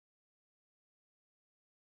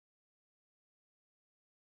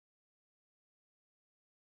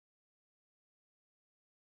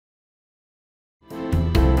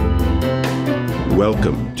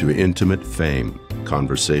Welcome to Intimate Fame,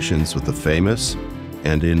 conversations with the famous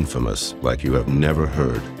and infamous like you have never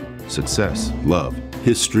heard. Success, love,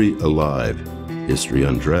 history alive, history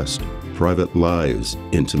undressed, private lives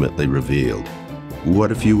intimately revealed.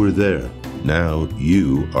 What if you were there? Now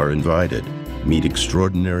you are invited. Meet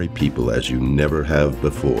extraordinary people as you never have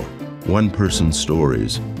before. One-person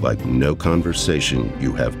stories like no conversation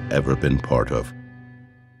you have ever been part of.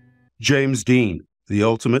 James Dean, the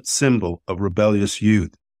ultimate symbol of rebellious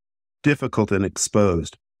youth. Difficult and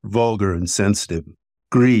exposed, vulgar and sensitive,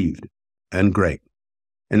 grieved and great.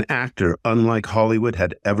 An actor unlike Hollywood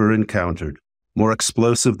had ever encountered, more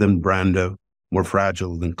explosive than Brando, more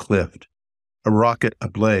fragile than Clift. A rocket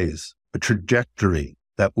ablaze, a trajectory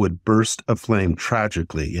that would burst aflame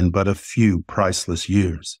tragically in but a few priceless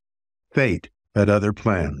years. Fate had other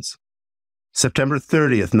plans. September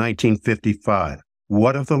 30th, 1955.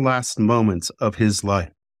 What of the last moments of his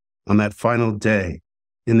life? On that final day,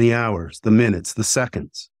 in the hours, the minutes, the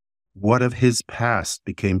seconds, what of his past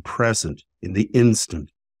became present in the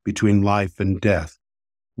instant between life and death?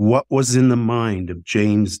 What was in the mind of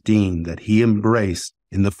James Dean that he embraced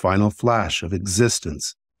in the final flash of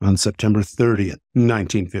existence on September 30th,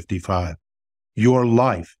 1955? Your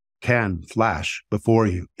life can flash before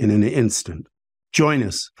you in an instant. Join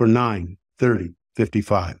us for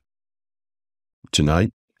 9/30/55.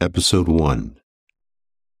 Tonight, Episode 1.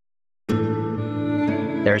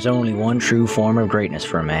 There's only one true form of greatness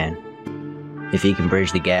for a man. If he can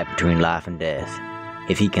bridge the gap between life and death,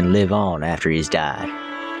 if he can live on after he's died,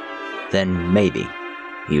 then maybe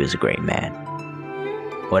he was a great man.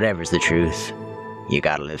 Whatever's the truth, you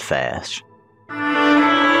gotta live fast.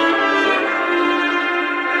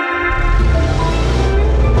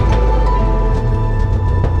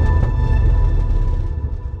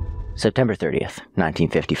 September 30th,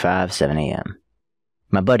 1955, 7 a.m.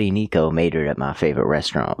 My buddy Nico made it at my favorite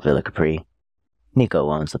restaurant, Villa Capri. Nico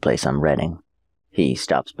owns the place I'm renting. He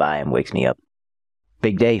stops by and wakes me up.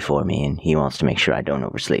 Big day for me, and he wants to make sure I don't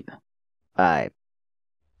oversleep. I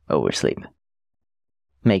oversleep.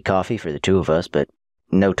 Make coffee for the two of us, but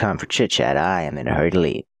no time for chit-chat. I am in a hurry to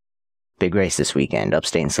leave. Big race this weekend,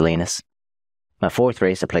 upstate in Salinas. My fourth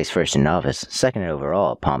race, I placed first in novice, second in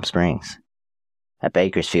overall at Palm Springs. At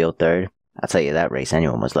Bakersfield, third. I'll tell you that race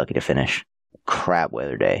anyone was lucky to finish. Crap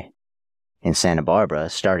weather day. In Santa Barbara,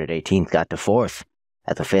 started 18th, got to 4th.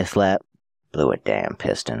 At the 5th lap, blew a damn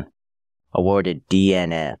piston. Awarded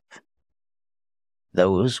DNF.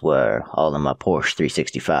 Those were all in my Porsche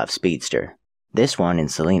 365 Speedster. This one in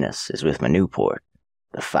Salinas is with my Newport,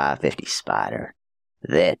 the 550 Spider.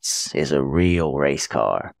 This is a real race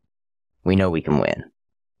car. We know we can win.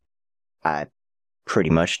 I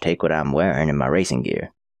pretty much take what I'm wearing in my racing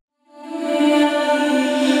gear.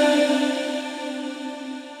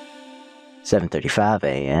 "7:35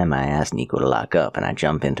 a.m. I ask Nico to lock up, and I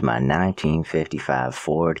jump into my 1955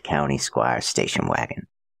 Ford County Squire station wagon.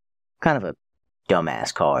 Kind of a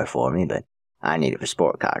dumbass car for me, but I need it for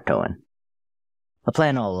sport car towing. The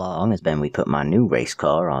plan all along has been we put my new race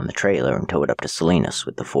car on the trailer and tow it up to Salinas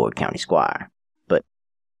with the Ford County Squire. But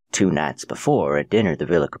 2 nights before, at dinner at the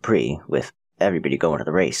Villa Capri, with everybody going to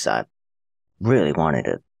the race, I really wanted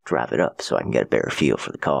to drive it up so I can get a better feel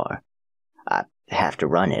for the car. I have to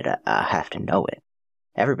run it. I have to know it.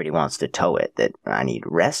 Everybody wants to tow it, that I need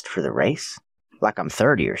rest for the race? Like I'm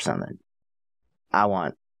 30 or something. I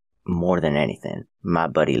want, more than anything, my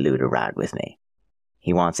buddy Lou to ride with me.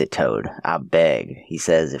 He wants it towed. I beg. He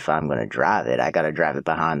says if I'm going to drive it, I got to drive it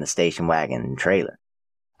behind the station wagon and trailer.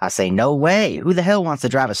 I say, no way. Who the hell wants to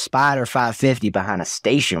drive a Spider 550 behind a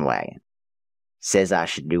station wagon? Says I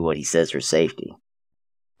should do what he says for safety.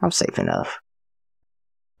 I'm safe enough.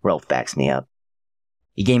 Rolf backs me up.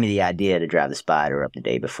 He gave me the idea to drive the Spider up the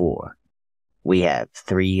day before. We have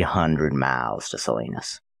 300 miles to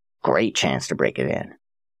Salinas. Great chance to break it in.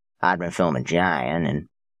 I'd been filming Giant, and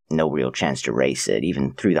no real chance to race it,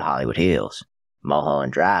 even through the Hollywood Hills.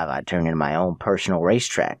 Mulholland Drive, I'd turned into my own personal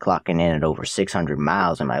racetrack, clocking in at over 600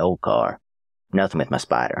 miles in my old car. Nothing with my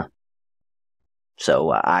Spider. So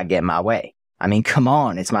I get my way. I mean, come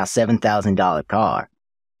on, it's my $7,000 car.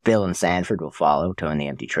 Phil and Sanford will follow, towing the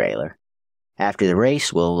empty trailer. After the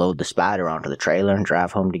race, we'll load the Spider onto the trailer and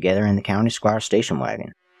drive home together in the County Squire station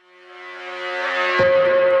wagon.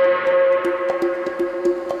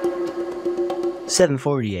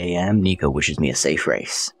 "7:40 a.m., Nico wishes me a safe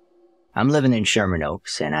race. I'm living in Sherman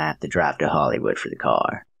Oaks, and I have to drive to Hollywood for the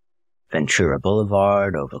car. Ventura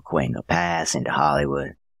Boulevard, over Cuenca Pass, into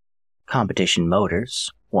Hollywood. Competition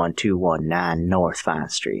Motors, 1219 North Fine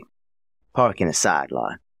Street. Park in a side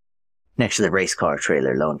lot, next to the race car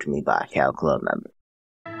trailer loaned to me by a Cal Club member.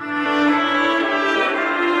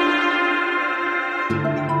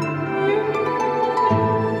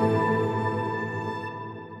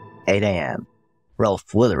 8 a.m. Rolf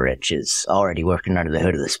Willerich is already working under the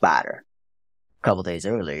hood of the Spider. A couple days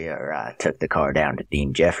earlier, I took the car down to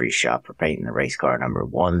Dean Jeffries' shop for painting the race car number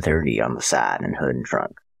 130 on the side and hood and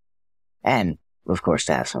trunk. And, of course,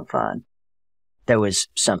 to have some fun. There was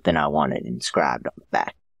something I wanted inscribed on the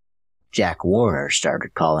back. Jack Warner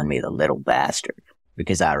started calling me the little bastard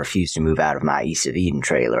because I refused to move out of my East of Eden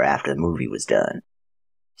trailer after the movie was done.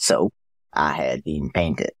 So, I had Dean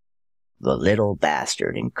paint it. The little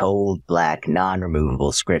bastard in cold, black,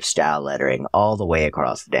 non-removable script-style lettering all the way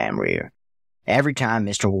across the damn rear. Every time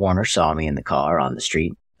Mr. Warner saw me in the car on the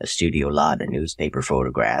street, a studio lot, a newspaper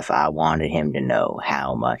photograph, I wanted him to know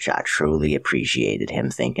how much I truly appreciated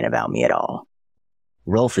him thinking about me at all.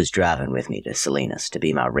 Rolf is driving with me to Salinas to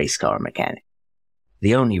be my race car mechanic.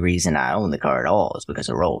 The only reason I own the car at all is because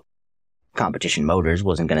of Rolf. Competition Motors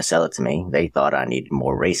wasn't going to sell it to me. They thought I needed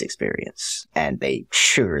more race experience, and they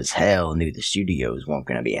sure as hell knew the studios weren't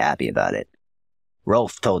going to be happy about it.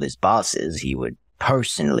 Rolf told his bosses he would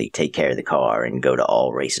personally take care of the car and go to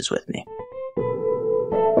all races with me.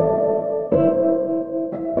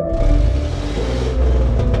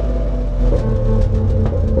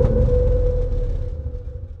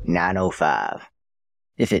 "9:05.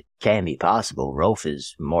 If it can be possible, Rolf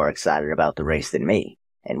is more excited about the race than me,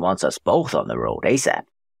 and wants us both on the road ASAP.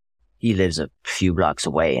 He lives a few blocks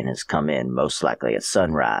away and has come in most likely at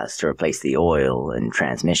sunrise to replace the oil and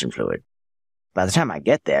transmission fluid. By the time I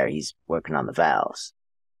get there, he's working on the valves.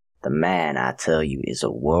 The man, I tell you, is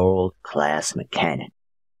a world-class mechanic.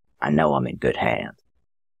 I know I'm in good hands.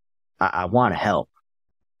 I want to help.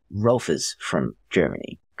 Rolf is from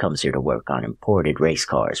Germany, comes here to work on imported race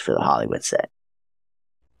cars for the Hollywood set.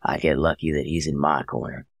 I get lucky that he's in my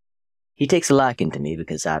corner. He takes a liking to me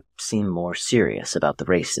because I seem more serious about the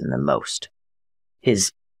racing than most.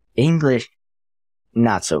 His English,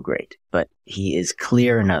 not so great, but he is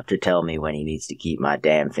clear enough to tell me when he needs to keep my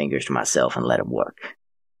damn fingers to myself and let him work.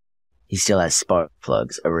 He still has spark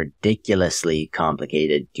plugs, a ridiculously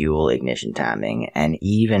complicated dual ignition timing, and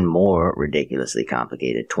even more ridiculously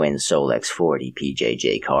complicated twin Solex 40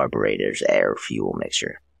 PJJ carburetors air-fuel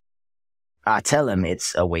mixture. I tell him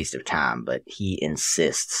it's a waste of time, but he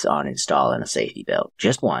insists on installing a safety belt.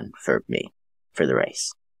 Just one for me, for the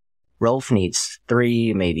race. Rolf needs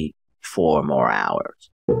 3, maybe 4 more hours.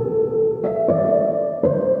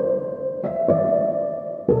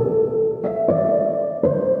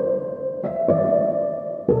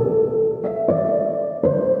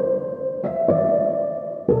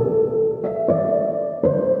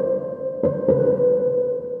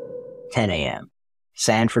 "10 a.m.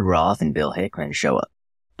 Sanford Roth and Bill Hickman show up.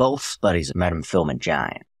 Both buddies have met him filming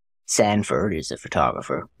Giant. Sanford is a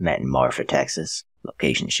photographer, met in Marfa, Texas,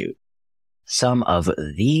 location shoot. Some of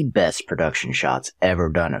the best production shots ever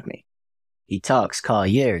done of me. He talks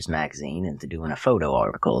Collier's magazine into doing a photo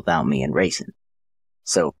article about me and racing.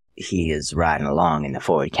 So he is riding along in the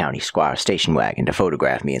Ford County Squire station wagon to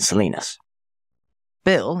photograph me in Salinas.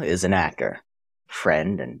 Bill is an actor,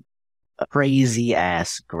 friend, and a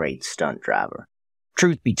crazy-ass great stunt driver.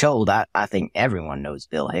 Truth be told, I think everyone knows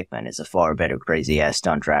Bill Hickman is a far better crazy-ass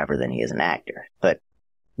stunt driver than he is an actor, but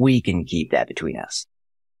we can keep that between us.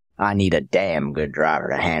 I need a damn good driver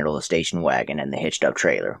to handle the station wagon and the hitched-up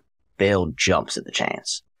trailer. Bill jumps at the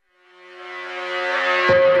chance.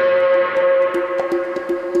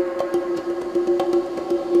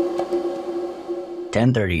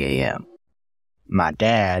 "10:30 a.m. My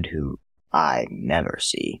dad, who I never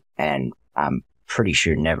see, and I'm pretty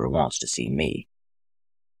sure never wants to see me.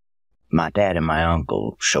 My dad and my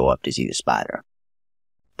uncle show up to see the Spider.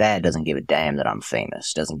 Dad doesn't give a damn that I'm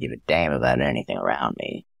famous, doesn't give a damn about anything around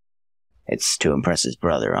me. It's to impress his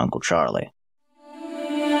brother, Uncle Charlie.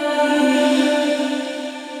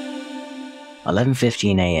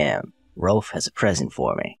 11:15 a.m. Rolf has a present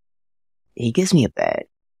for me. He gives me a badge.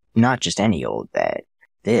 Not just any old badge.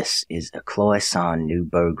 This is a Cloisson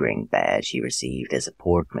Nürburgring badge he received as a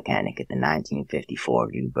port mechanic at the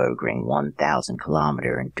 1954 Nürburgring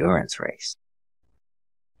 1,000-kilometer endurance race.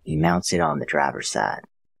 He mounts it on the driver's side,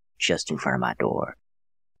 just in front of my door.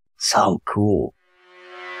 So cool.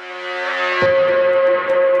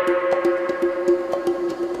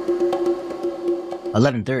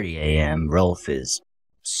 "11:30 a.m. Rolf is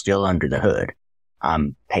still under the hood.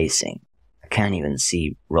 I'm pacing. I can't even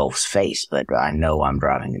see Rolf's face, but I know I'm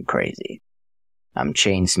driving him crazy. I'm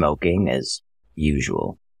chain smoking as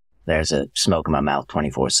usual. There's a smoke in my mouth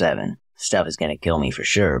 24/7. Stuff is gonna kill me for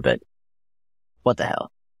sure, but what the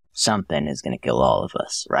hell? Something is gonna kill all of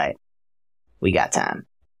us, right? We got time.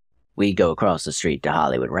 We go across the street to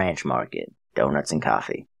Hollywood Ranch Market, donuts and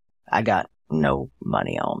coffee. I got no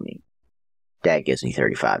money on me. Dad gives me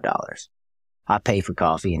 $35. I pay for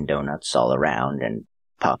coffee and donuts all around and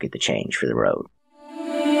pocket the change for the road.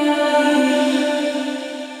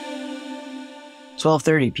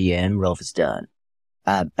 12:30 p.m., Rolf is done.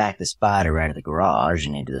 I back the Spider out of the garage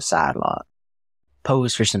and into the side lot.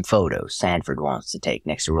 Pose for some photos Sanford wants to take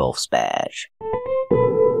next to Rolf's badge.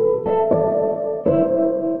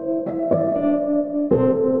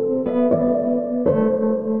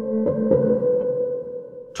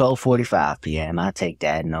 "12:45 p.m., I take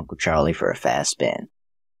Dad and Uncle Charlie for a fast spin.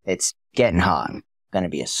 It's getting hot. Gonna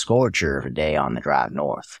be a scorcher of a day on the drive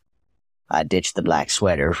north. I ditched the black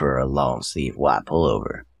sweater for a long-sleeve white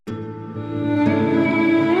pullover.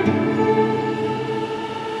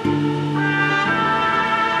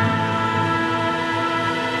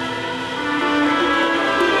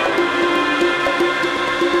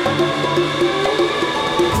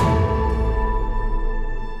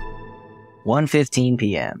 "1:15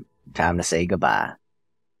 p.m., time to say goodbye.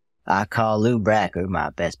 I call Lou Bracker, my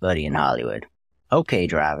best buddy in Hollywood. Okay,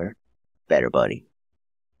 driver. Better buddy.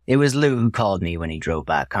 It was Lou who called me when he drove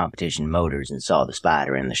by Competition Motors and saw the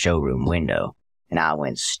Spider in the showroom window, and I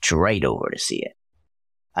went straight over to see it.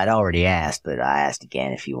 I'd already asked, but I asked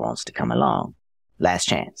again if he wants to come along. Last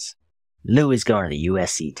chance. Lou is going to the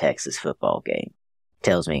USC-Texas football game.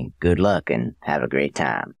 Tells me good luck and have a great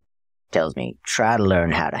time. Tells me try to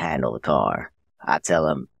learn how to handle the car. I tell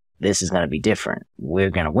him this is going to be different. We're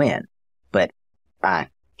going to win. But I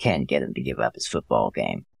can't get him to give up his football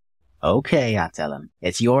game. Okay, I tell him.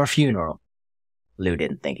 It's your funeral. Lou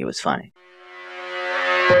didn't think it was funny.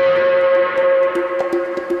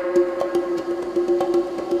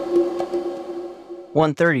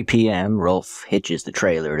 "1:30 p.m., Rolf hitches the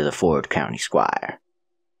trailer to the Ford County Squire.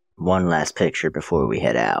 One last picture before we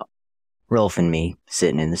head out. Rolf and me,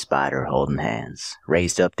 sitting in the Spider holding hands,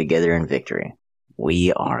 raised up together in victory.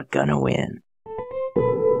 We are gonna win.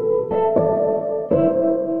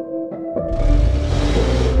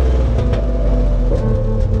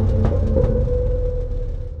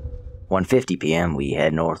 "1:50 p.m., we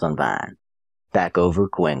head north on Vine. Back over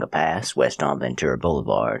Cahuenga Pass, west on Ventura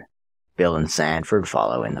Boulevard. Bill and Sanford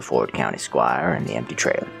follow in the Ford County Squire and the empty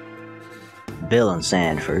trailer. Bill and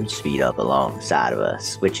Sanford speed up alongside of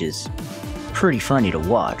us, which is pretty funny to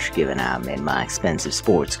watch given I'm in my expensive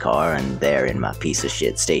sports car and they're in my piece of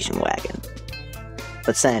shit station wagon.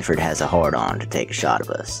 But Sanford has a hard-on to take a shot of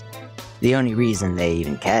us. The only reason they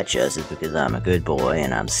even catch us is because I'm a good boy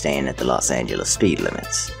and I'm staying at the Los Angeles speed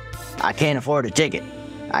limits. I can't afford a ticket.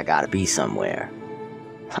 I gotta be somewhere.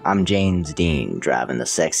 I'm James Dean, driving the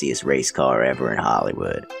sexiest race car ever in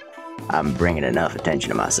Hollywood. I'm bringing enough attention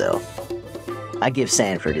to myself. I give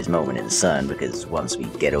Sanford his moment in the sun because once we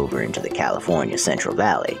get over into the California Central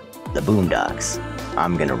Valley, the boondocks,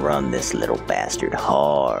 I'm gonna run this little bastard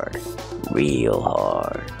hard. Real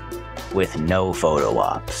hard. With no photo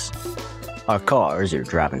ops. Our cars are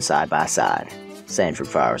driving side by side. Sanford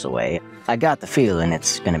fires away. I got the feeling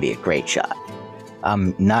it's gonna be a great shot.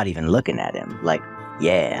 I'm not even looking at him, like,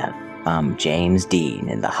 yeah, I'm James Dean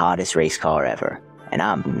in the hottest race car ever, and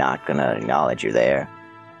I'm not gonna acknowledge you're there.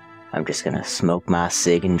 I'm just gonna smoke my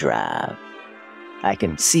cig and drive. I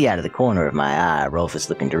can see out of the corner of my eye Rolf is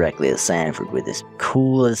looking directly at Sanford with this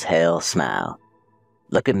cool as hell smile.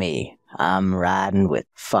 Look at me, I'm riding with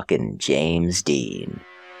fucking James Dean.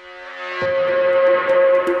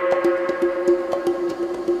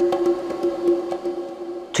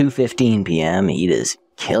 "2:15 p.m., heat is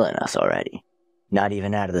killing us already. Not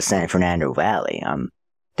even out of the San Fernando Valley. I'm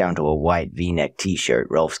down to a white V-neck t-shirt.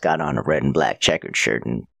 Rolf's got on a red and black checkered shirt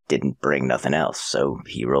and didn't bring nothing else, so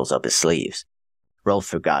he rolls up his sleeves. Rolf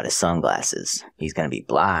forgot his sunglasses. He's gonna be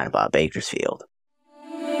blind by Bakersfield.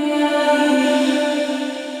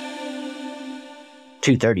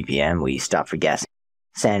 2:30 p.m., we stop for gas.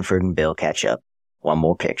 Sanford and Bill catch up. One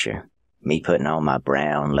more picture. Me putting on my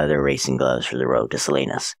brown leather racing gloves for the road to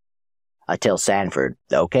Salinas. I tell Sanford,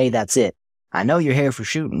 okay, that's it. I know you're here for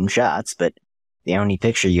shooting shots, but the only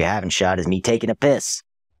picture you haven't shot is me taking a piss.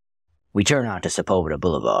 We turn onto Sepulveda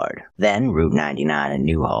Boulevard, then Route 99 in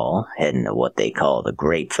Newhall, heading to what they call the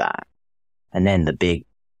Grapevine, and then the big,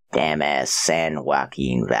 damn-ass San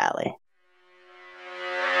Joaquin Valley.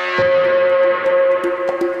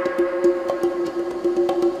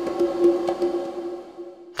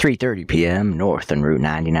 "3:30 p.m., north on Route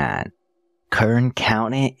 99. Kern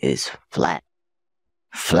County is flat.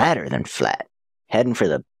 Flatter than flat. Heading for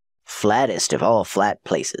the flattest of all flat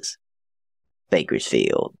places.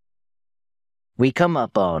 Bakersfield. We come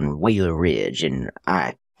up on Wheeler Ridge, and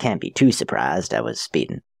I can't be too surprised I was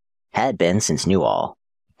speeding. Had been since Newhall.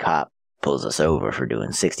 Cop pulls us over for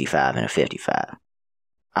doing 65 and a 55.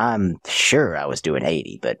 I'm sure I was doing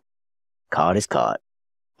 80, but caught is caught.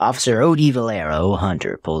 Officer O.D. Valero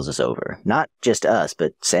Hunter pulls us over. Not just us,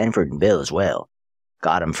 but Sanford and Bill as well.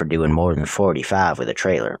 Got him for doing more than 45 with a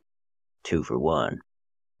trailer. 2 for 1.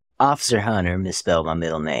 Officer Hunter misspelled my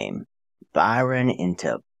middle name. Byron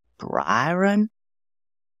into Byron?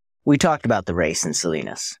 We talked about the race in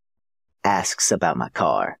Salinas. Asks about my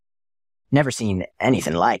car. Never seen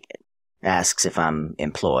anything like it. Asks if I'm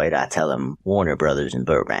employed. I tell him Warner Brothers in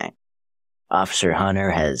Burbank. Officer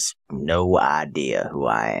Hunter has no idea who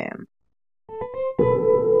I am.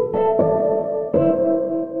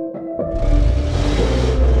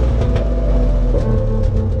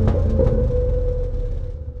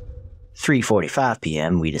 "3:45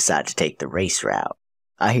 p.m., we decide to take the race route.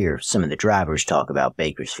 I hear some of the drivers talk about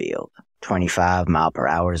Bakersfield.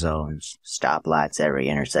 25-mile-per-hour zones, stoplights every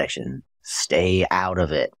intersection. Stay out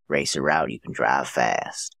of it. Race a route you can drive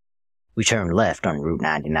fast. We turn left on Route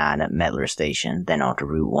 99 at Mettler Station, then onto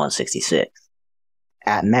Route 166.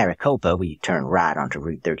 At Maricopa, we turn right onto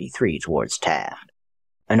Route 33 towards Taft.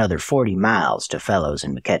 Another 40 miles to Fellows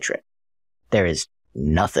and McKettrick. There is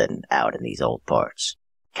nothing out in these old parts.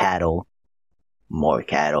 Cattle, more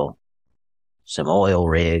cattle, some oil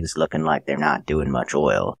rigs looking like they're not doing much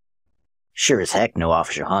oil. Sure as heck no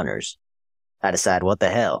Officer Hunters. I decide, what the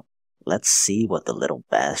hell? Let's see what the little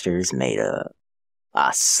bastard is made of.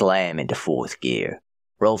 I slam into 4th gear.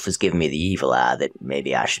 Rolf has given me the evil eye that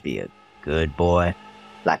maybe I should be a good boy,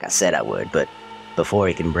 like I said I would, but before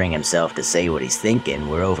he can bring himself to say what he's thinking,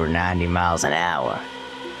 we're over 90 miles an hour.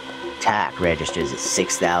 TAC registers at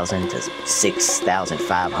 6,000 to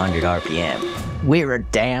 6,500 RPM. We're a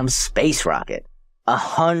damn space rocket.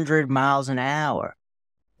 100 miles an hour.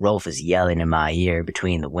 Rolf is yelling in my ear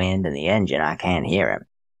between the wind and the engine. I can't hear him,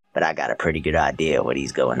 but I got a pretty good idea what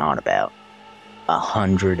he's going on about.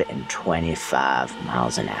 125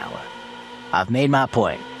 miles an hour. I've made my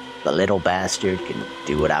point. The little bastard can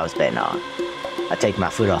do what I was betting on. I take my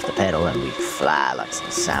foot off the pedal and we fly like some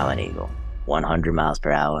silent eagle. 100 miles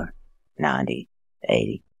per hour, 90,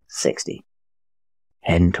 80, 60.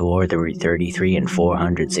 Heading toward the Route 33 and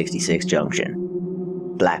 466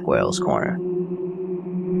 junction. Blackwell's corner.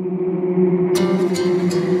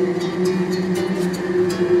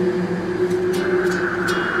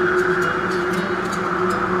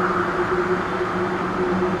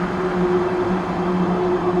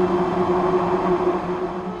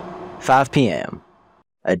 "5 p.m.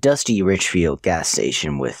 A dusty Richfield gas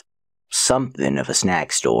station with something of a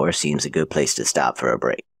snack store seems a good place to stop for a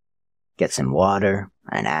break. Get some water,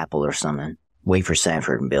 an apple or something. Wait for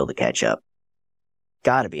Sanford and Bill to catch up.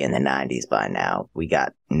 Gotta be in the 90s by now. We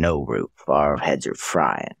got no roof. Our heads are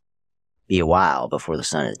frying. Be a while before the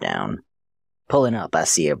sun is down. Pulling up, I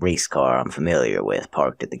see a race car I'm familiar with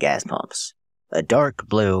parked at the gas pumps. A dark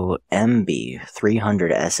blue MB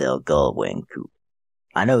 300 SL Gullwing coupe.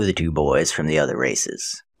 I know the 2 boys from the other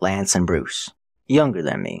races, Lance and Bruce. Younger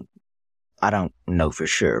than me. I don't know for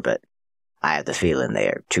sure, but I have the feeling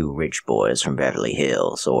they're 2 rich boys from Beverly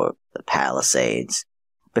Hills or the Palisades,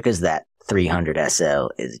 because that 300 SL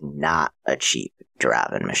is not a cheap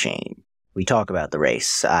driving machine. We talk about the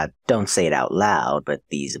race. I don't say it out loud, but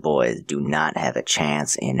these boys do not have a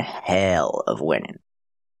chance in hell of winning.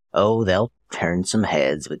 Oh, they'll turn some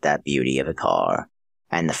heads with that beauty of a car,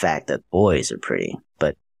 and the fact that boys are pretty,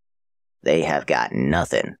 but they have got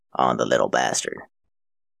nothing on the little bastard.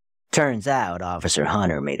 Turns out Officer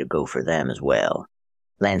Hunter made a go for them as well.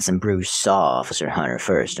 Lance and Bruce saw Officer Hunter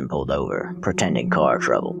first and pulled over, pretending car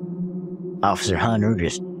trouble. Officer Hunter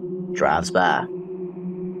just drives by.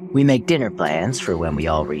 We make dinner plans for when we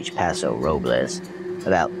all reach Paso Robles,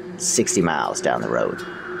 about 60 miles down the road.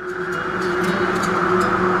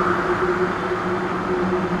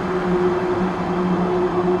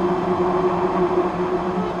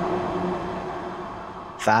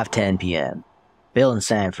 "5:10 p.m. Bill and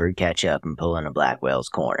Sanford catch up and pull into Blackwell's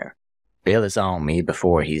corner. Bill is on me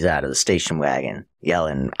before he's out of the station wagon,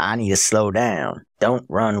 yelling, I need to slow down. Don't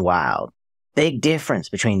run wild. Big difference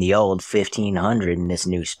between the old 1500 and this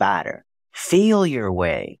new Spider. Feel your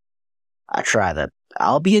way. I try the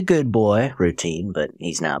I'll be a good boy routine, but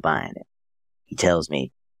he's not buying it. He tells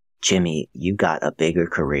me, Jimmy, you got a bigger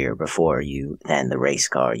career before you than the race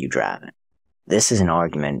car you driving. This is an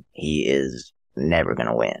argument he is never going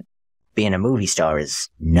to win. Being a movie star is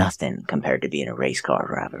nothing compared to being a race car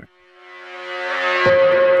driver.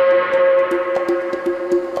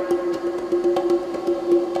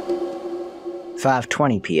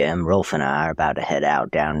 "5:20 p.m., Rolf and I are about to head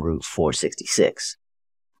out down Route 466.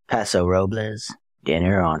 Paso Robles,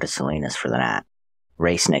 dinner on to Salinas for the night.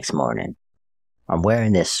 Race next morning. I'm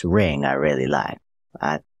wearing this ring I really like.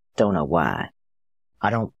 I don't know why. I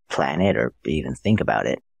don't plan it or even think about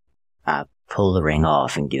it. I pull the ring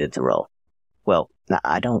off and give it to Rolf. Well,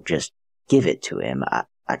 I don't just give it to him.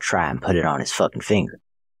 I try and put it on his fucking finger.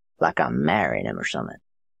 Like I'm marrying him or something.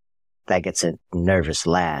 That gets a nervous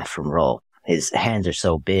laugh from Rolf. His hands are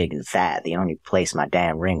so big and fat, the only place my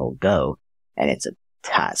damn ring will go, and it's a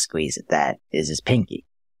tight squeeze at that, is his pinky.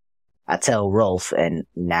 I tell Rolf, and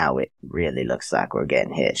now it really looks like we're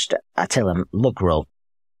getting hitched. I tell him, look, Rolf,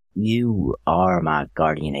 you are my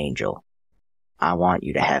guardian angel. I want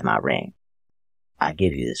you to have my ring. I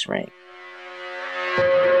give you this ring.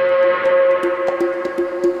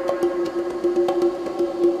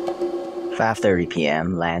 "5:30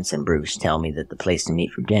 p.m., Lance and Bruce tell me that the place to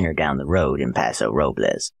meet for dinner down the road in Paso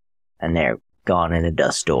Robles, and they're gone in a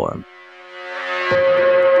dust storm.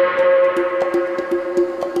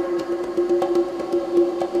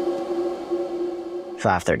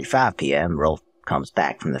 "5:35 p.m., Rolf comes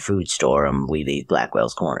back from the food store and we leave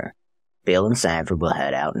Blackwell's Corner. Bill and Sanford will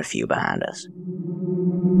head out and a few behind us.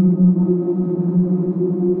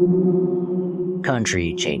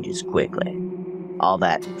 Country changes quickly. All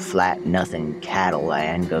that flat nothing cattle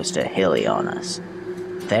land goes to hilly on us.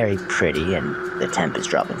 Very pretty, and the temp is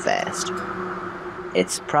dropping fast.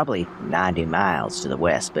 It's probably 90 miles to the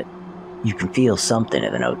west, but you can feel something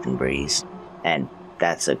of an ocean breeze, and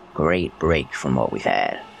that's a great break from what we've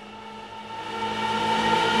had.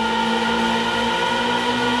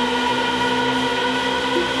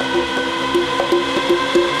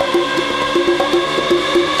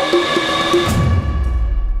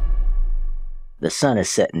 The sun is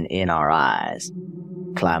setting in our eyes.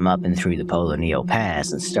 Climb up and through the Polonio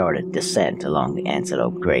Pass and start a descent along the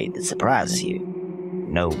Antelope Grade that surprises you.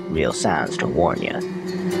 No real signs to warn you.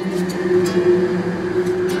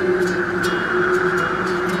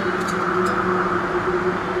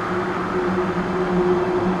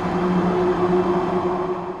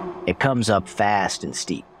 It comes up fast and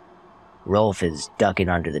steep. Rolf is ducking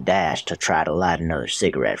under the dash to try to light another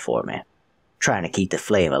cigarette for me, trying to keep the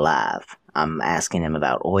flame alive. I'm asking him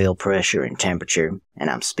about oil pressure and temperature, and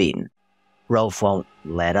I'm speeding. Rolf won't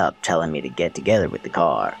let up, telling me to get together with the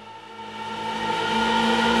car.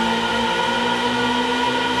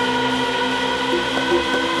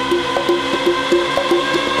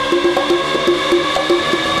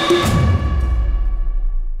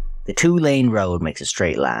 The two-lane road makes a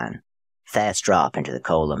straight line. Fast drop into the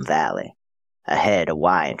Colum Valley. Ahead, a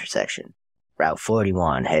Y intersection. Route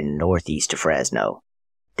 41 heading northeast to Fresno.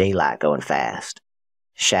 Daylight going fast.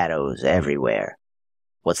 Shadows everywhere.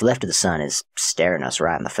 What's left of the sun is staring us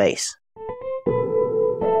right in the face.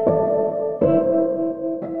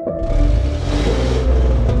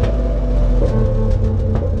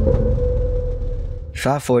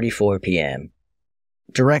 "5:44 p.m.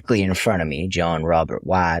 Directly in front of me, John Robert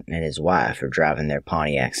White and his wife are driving their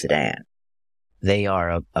Pontiac sedan. They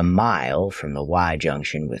are a mile from the Y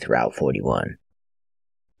junction with Route 41.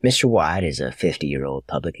 Mr. White is a 50-year-old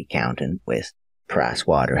public accountant with Price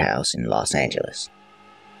Waterhouse in Los Angeles.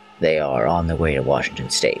 They are on their way to Washington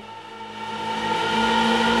State.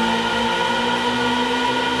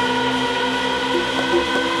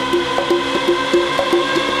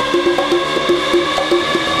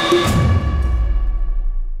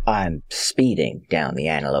 I'm speeding down the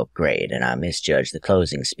Antelope Grade, and I misjudge the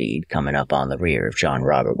closing speed coming up on the rear of John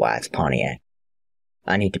Robert White's Pontiac.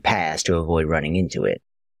 I need to pass to avoid running into it.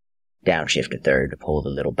 Downshift to third to pull the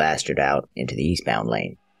little bastard out into the eastbound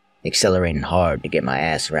lane, accelerating hard to get my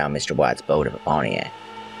ass around Mr. White's boat of a Pontiac.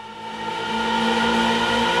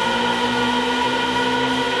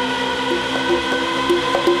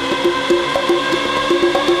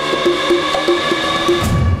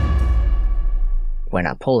 When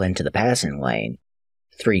I pull into the passing lane,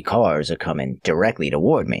 3 cars are coming directly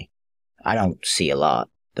toward me. I don't see a lot.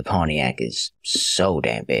 The Pontiac is so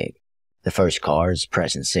damn big. The first car is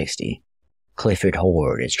pressing 60. Clifford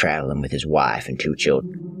Horde is traveling with his wife and 2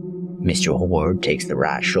 children. Mr. Horde takes the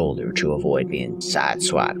right shoulder to avoid being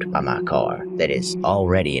sideswiped by my car that is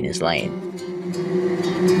already in his lane.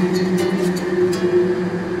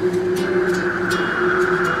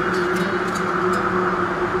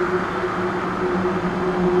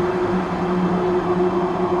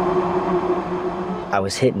 I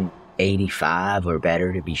was hitting 85 or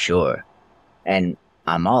better to be sure, and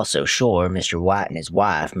I'm also sure Mr. White and his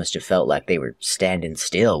wife must have felt like they were standing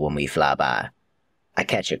still when we fly by. I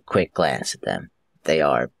catch a quick glance at them. They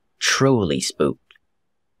are truly spooked.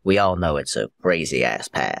 We all know it's a crazy-ass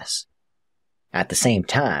pass. At the same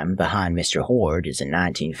time, behind Mr. Horde is a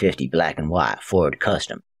 1950 black and white Ford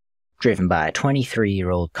Custom, driven by a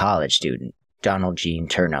 23-year-old college student, Donald Jean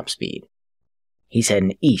Turnupspeed. He's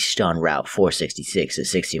heading east on Route 466 at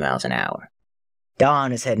 60 miles an hour.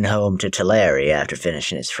 Don is heading home to Tulare after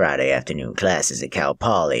finishing his Friday afternoon classes at Cal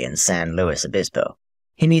Poly in San Luis Obispo.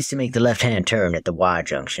 He needs to make the left-hand turn at the Y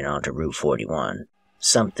junction onto Route 41,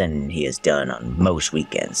 something he has done on most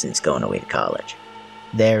weekends since going away to college.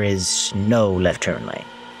 There is no left turn lane.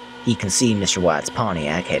 He can see Mr. White's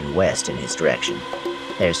Pontiac heading west in his direction.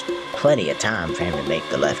 There's plenty of time for him to make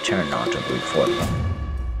the left turn onto Route 41.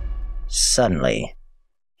 Suddenly,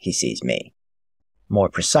 he sees me. More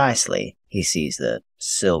precisely, he sees the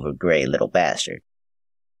silver-gray little bastard.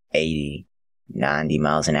 80, 90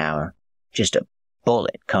 miles an hour. Just a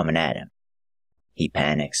bullet coming at him. He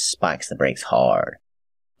panics, spikes the brakes hard.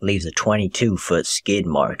 Leaves a 22-foot skid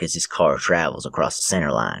mark as his car travels across the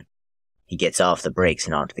center line. He gets off the brakes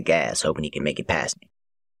and onto the gas, hoping he can make it past me.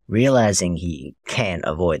 Realizing he can't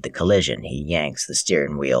avoid the collision, he yanks the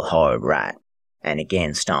steering wheel hard right, and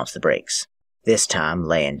again stomps the brakes, this time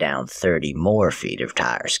laying down 30 more feet of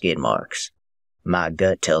tire skid marks. My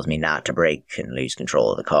gut tells me not to brake and lose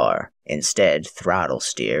control of the car. Instead, throttle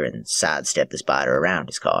steer and sidestep the Spider around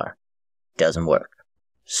his car. Doesn't work.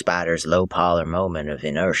 Spider's low polar moment of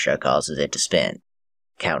inertia causes it to spin,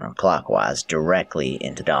 counterclockwise directly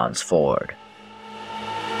into Don's Ford.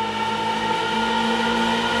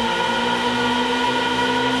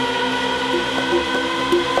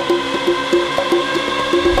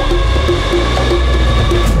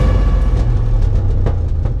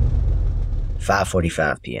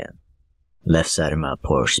 "5:45 p.m. Left side of my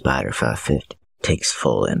Porsche Spider 550 takes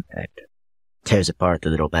full impact. Tears apart the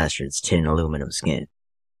little bastard's tin aluminum skin.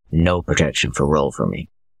 No protection for roll for me.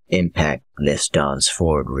 Impact lifts Don's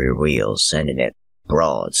Ford rear wheels, sending it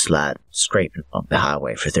broad, sliding, scraping up the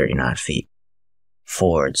highway for 39 feet.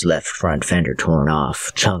 Ford's left front fender torn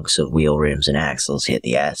off, chunks of wheel rims and axles hit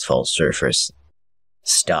the asphalt surface.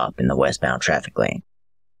 Stop in the westbound traffic lane.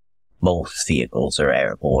 Both vehicles are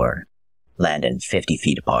airborne, landing 50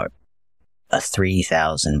 feet apart. A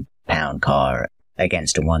 3,000-pound car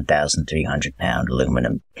against a 1,300-pound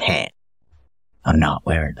aluminum can. I'm not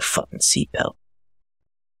wearing the fucking seatbelt.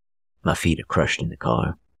 My feet are crushed in the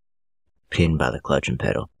car, pinned by the clutch and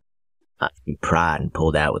pedal. I've been pried and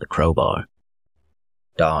pulled out with a crowbar.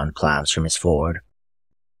 Don climbs from his Ford.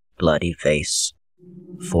 Bloody face,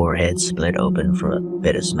 forehead split open from a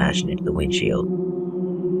bit of smashing into the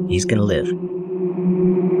windshield. He's gonna live.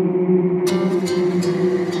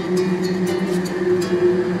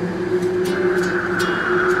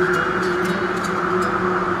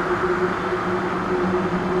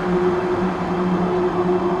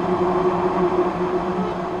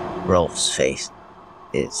 Rolf's face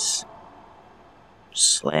is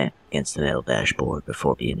slammed against the metal dashboard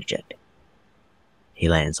before being ejected. He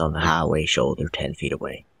lands on the highway shoulder 10 feet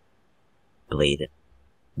away, bleeding,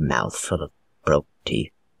 mouth full of broken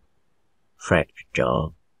teeth, fractured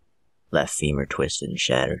jaw, left femur twisted and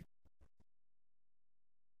shattered.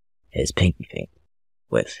 His pinky finger,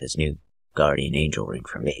 with his new guardian angel ring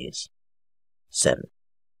from me, is 7.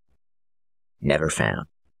 Never found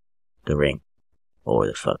the ring or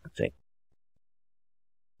the fucking thing.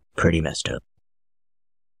 Pretty messed up.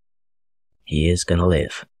 He is gonna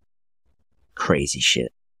live. Crazy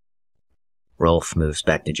shit. Rolf moves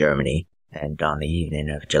back to Germany, and on the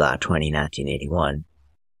evening of July 20, 1981,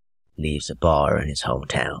 leaves a bar in his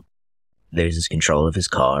hometown, loses control of his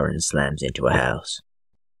car, and slams into a house.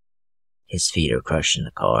 His feet are crushed in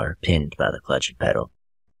the car, pinned by the clutch and pedal.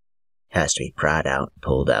 Has to be pried out and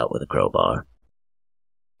pulled out with a crowbar.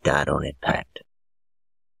 Died on impact.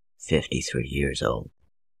 53 years old.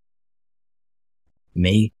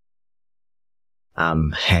 Me?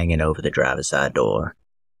 I'm hanging over the driver's side door.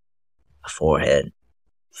 My forehead,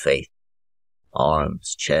 face,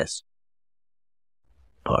 arms, chest,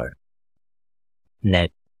 part.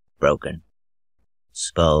 Neck broken.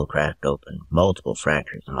 Skull cracked open, multiple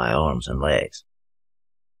fractures in my arms and legs.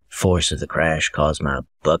 Force of the crash caused my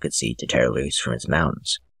bucket seat to tear loose from its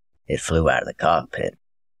mountains. It flew out of the cockpit.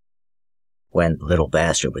 When the little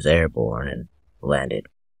bastard was airborne and landed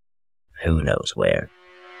who knows where.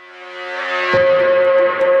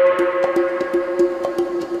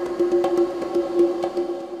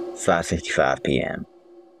 "5:55 p.m.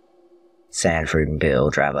 Sanford and Bill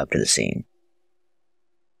drive up to the scene.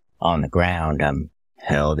 On the ground, I'm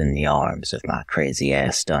held in the arms of my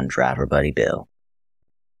crazy-ass stunt driver buddy Bill.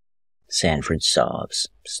 Sanford sobs,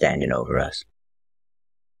 standing over us.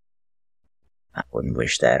 I wouldn't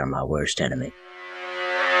wish that on my worst enemy.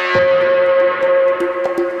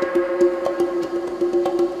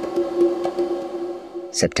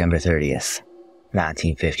 September 30th,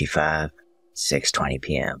 1955, 6:20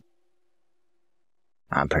 p.m.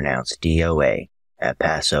 I'm pronounced DOA at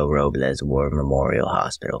Paso Robles War Memorial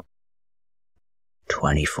Hospital.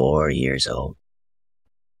 24 years old.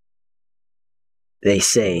 They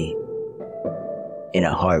say, in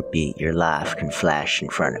a heartbeat, your life can flash in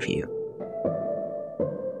front of you.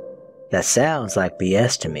 That sounds like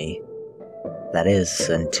BS to me. That is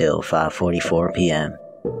until 5:44 p.m.,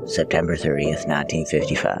 September 30th,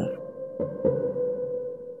 1955.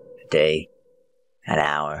 A day, an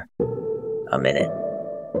hour, a minute,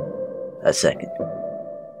 a second.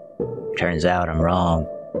 Turns out I'm wrong.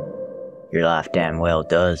 Your life damn well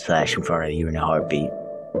does flash in front of you in a heartbeat.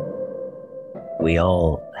 We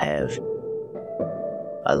all have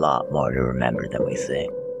a lot more to remember than we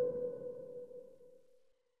think.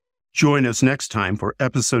 Join us next time for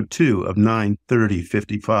episode 2 of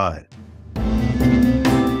 93055.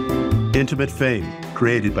 Intimate Fame,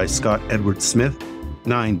 created by Scott Edward Smith.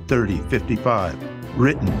 93055,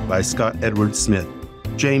 written by Scott Edward Smith.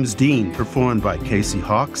 James Dean, performed by Casey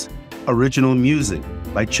Hawks. Original music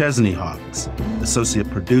by Chesney Hawks. Associate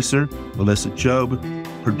producer, Melissa Jobe.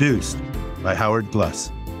 Produced by Howard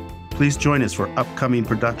Gluss. Please join us for upcoming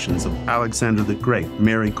productions of Alexander the Great,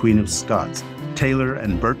 Mary Queen of Scots, Taylor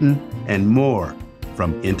and Burton, and more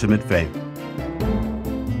from Intimate Fame.